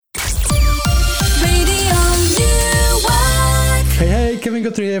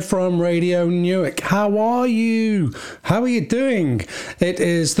Stephen Guthrie here from Radio Newark. How are you? How are you doing? It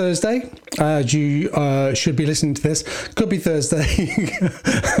is Thursday. As you should be listening to this. Could be Thursday.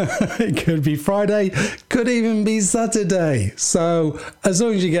 It could be Friday. Could even be Saturday. So as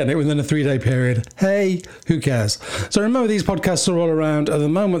long as you're getting it within a 3-day period, hey, who cares? So remember, these podcasts are all around. At the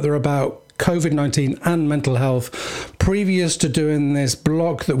moment, they're about COVID-19 and mental health. Previous to doing this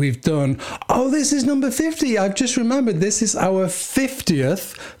blog that we've done, this is number 50. I've just remembered this is our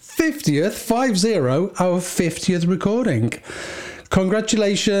 50th recording.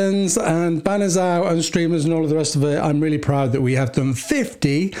 Congratulations, and banners out and streamers and all of the rest of it. I'm really proud that we have done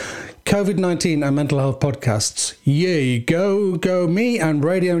 50 COVID-19 and mental health podcasts. Yay, go me and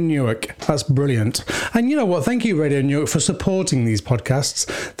Radio Newark. That's brilliant. And you know what? Thank you, Radio Newark, for supporting these podcasts.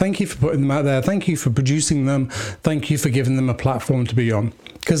 Thank you for putting them out there. Thank you for producing them. Thank you for giving them a platform to be on.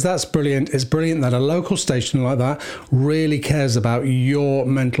 Because that's brilliant. It's brilliant that a local station like that really cares about your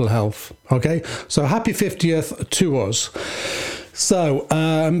mental health. Okay? So happy 50th to us. So,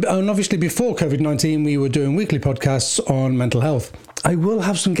 and obviously before COVID-19, we were doing weekly podcasts on mental health. I will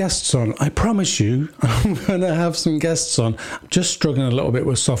have some guests on. I promise you, I'm going to have some guests on. I'm just struggling a little bit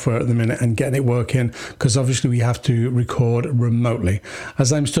with software at the minute and getting it working, because obviously we have to record remotely.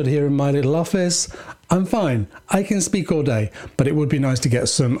 As I'm stood here in my little office, I'm fine. I can speak all day, but it would be nice to get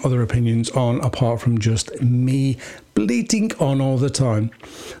some other opinions on apart from just me bleating on all the time.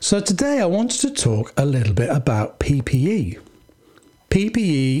 So today I wanted to talk a little bit about PPE.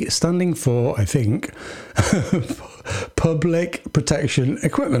 PPE standing for, I think, Public Protection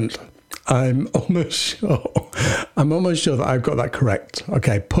Equipment. I'm almost sure that I've got that correct.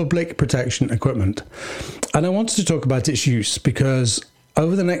 Okay, Public Protection Equipment. And I wanted to talk about its use because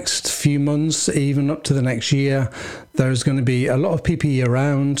over the next few months, even up to the next year, there's going to be a lot of PPE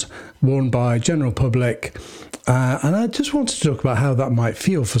around, worn by general public. And I just wanted to talk about how that might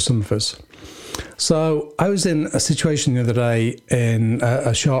feel for some of us. So I was in a situation the other day in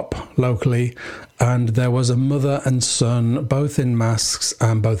a shop locally, and there was a mother and son, both in masks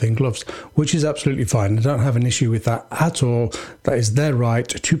and both in gloves, which is absolutely fine. I don't have an issue with that at all. That is their right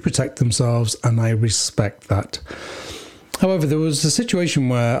to protect themselves, and I respect that. However, there was a situation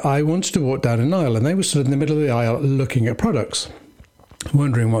where I wanted to walk down an aisle, and they were stood in the middle of the aisle looking at products,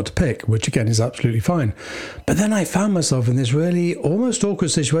 wondering what to pick, which again is absolutely fine. But then I found myself in this really almost awkward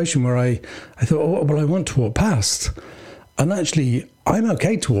situation where I thought, I want to walk past. And actually, I'm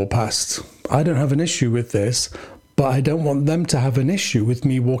okay to walk past. I don't have an issue with this, but I don't want them to have an issue with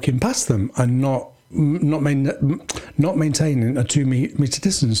me walking past them and not maintaining a 2 meter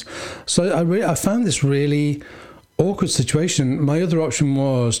distance. So I found this really awkward situation. My other option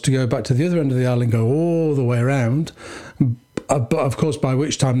was to go back to the other end of the aisle and go all the way around. But of course, by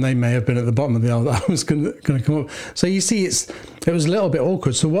which time they may have been at the bottom of the aisle that I was going to come up. So you see, it was a little bit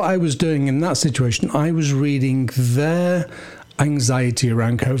awkward. So what I was doing in that situation, I was reading their anxiety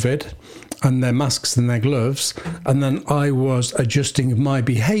around COVID and their masks and their gloves, and then I was adjusting my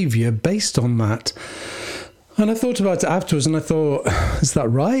behaviour based on that. And I thought about it afterwards, and I thought, is that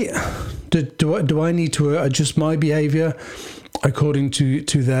right? Do I need to adjust my behaviour according to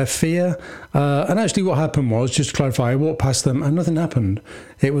their fear? And actually what happened was, just to clarify, I walked past them and nothing happened.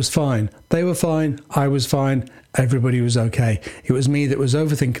 It was fine. They were fine. I was fine. Everybody was okay. It was me that was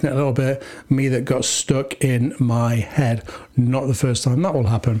overthinking it a little bit, me that got stuck in my head. Not the first time that will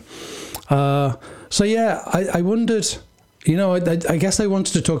happen. So yeah, I wondered, I guess I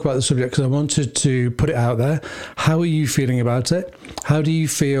wanted to talk about the subject because I wanted to put it out there. How are you feeling about it? How do you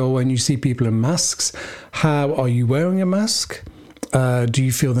feel when you see people in masks? How are you wearing a mask? Do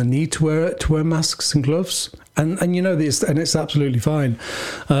you feel the need to wear masks and gloves? And this, and it's absolutely fine.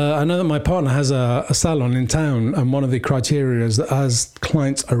 I know that my partner has a salon in town, and one of the criteria is that as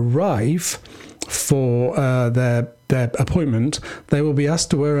clients arrive for their appointment, they will be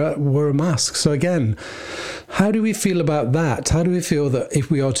asked to wear a mask. So again, how do we feel about that? How do we feel that if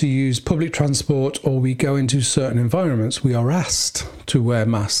we are to use public transport or we go into certain environments, we are asked to wear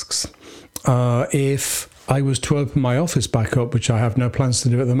masks? If I was to open my office back up, which I have no plans to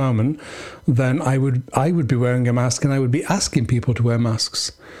do at the moment, then I would be wearing a mask, and I would be asking people to wear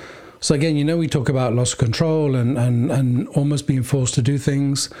masks. So again, we talk about loss of control and almost being forced to do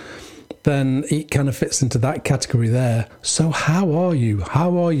things. Then it kind of fits into that category there. So how are you?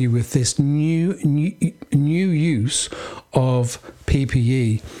 How are you with this new use of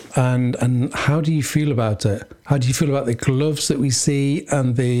PPE? And how do you feel about it? How do you feel about the gloves that we see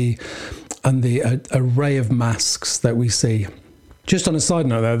and the array of masks that we see? Just on a side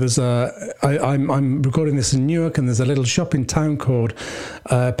note, I'm recording this in Newark, and there's a little shop in town called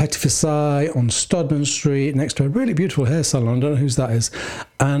Petit Versailles on Stodman Street, next to a really beautiful hair salon. I don't know whose that is.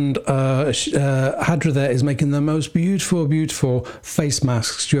 And Hadra there is making the most beautiful face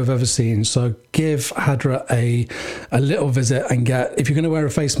masks you have ever seen. So give Hadra a little visit and if you're going to wear a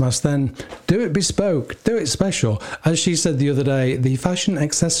face mask, then do it bespoke, do it special. As she said the other day, the fashion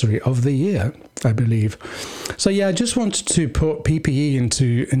accessory of the year, I believe. So yeah, I just wanted to put PPE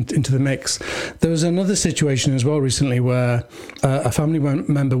into the mix. There was another situation as well recently where a family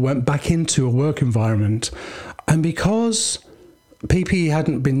member went back into a work environment, and because PPE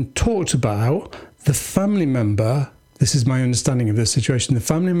hadn't been talked about, the family member, this is my understanding of this situation, the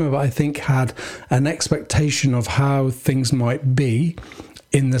family member, I think, had an expectation of how things might be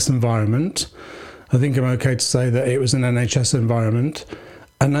in this environment. I think I'm okay to say that it was an NHS environment.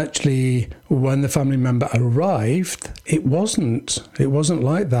 And actually, when the family member arrived, it wasn't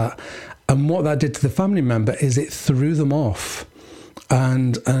like that. And what that did to the family member is it threw them off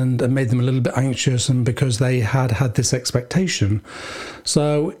and made them a little bit anxious, and because they had this expectation.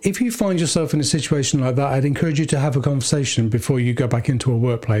 So if you find yourself in a situation like that, I'd encourage you to have a conversation before you go back into a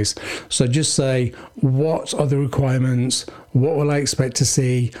workplace. So just say, what are the requirements? What will I expect to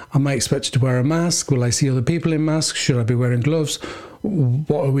see? Am I expected to wear a mask? Will I see other people in masks? Should I be wearing gloves?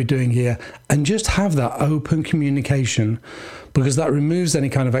 What are we doing here? And just have that open communication, because that removes any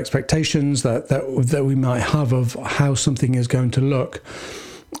kind of expectations that we might have of how something is going to look,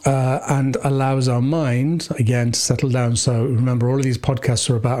 and allows our mind, again, to settle down. So remember, all of these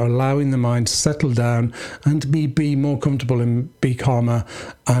podcasts are about allowing the mind to settle down and to be more comfortable and be calmer,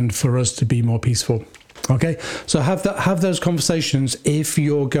 and for us to be more peaceful. Okay, so have those conversations if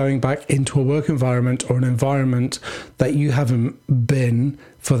you're going back into a work environment or an environment that you haven't been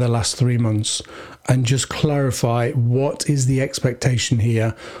for the last 3 months, and just clarify, what is the expectation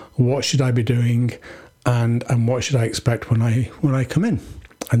here? What should I be doing? And what should I expect when I come in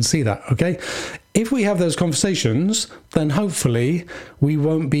and see that? Okay, if we have those conversations, then hopefully we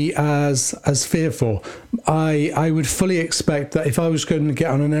won't be as fearful. I would fully expect that if I was going to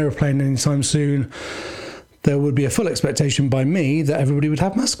get on an aeroplane anytime soon, there would be a full expectation by me that everybody would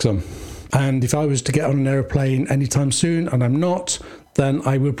have masks on. And if I was to get on an aeroplane anytime soon and I'm not, then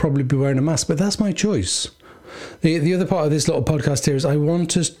I would probably be wearing a mask. But that's my choice. The other part of this little podcast here is I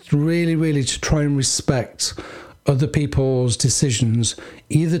want us really to try and respect other people's decisions,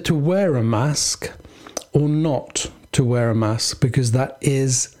 either to wear a mask or not to wear a mask, because that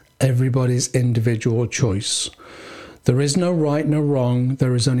is everybody's individual choice. There is no right, no wrong.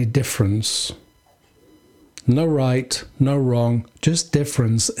 There is only difference. No right, no wrong, just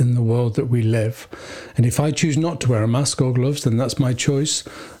difference in the world that we live. And if I choose not to wear a mask or gloves, then that's my choice.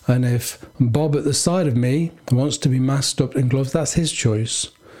 And if Bob at the side of me wants to be masked up in gloves, that's his choice.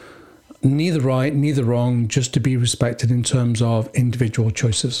 Neither right, neither wrong, just to be respected in terms of individual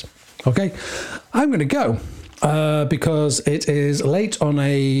choices. Okay, I'm going to go. Because it is late on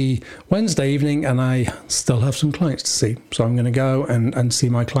a Wednesday evening and I still have some clients to see. So I'm going to go and see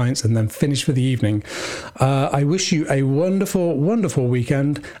my clients and then finish for the evening. I wish you a wonderful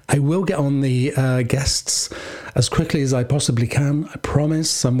weekend. I will get on the guests as quickly as I possibly can. I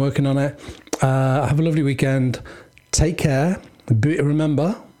promise. I'm working on it. Have a lovely weekend. Take care.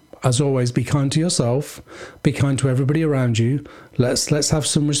 Remember, as always, be kind to yourself, be kind to everybody around you. Let's have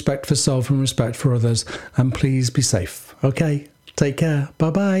some respect for self and respect for others, and please be safe. Okay, take care.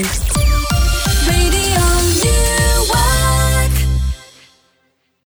 Bye-bye.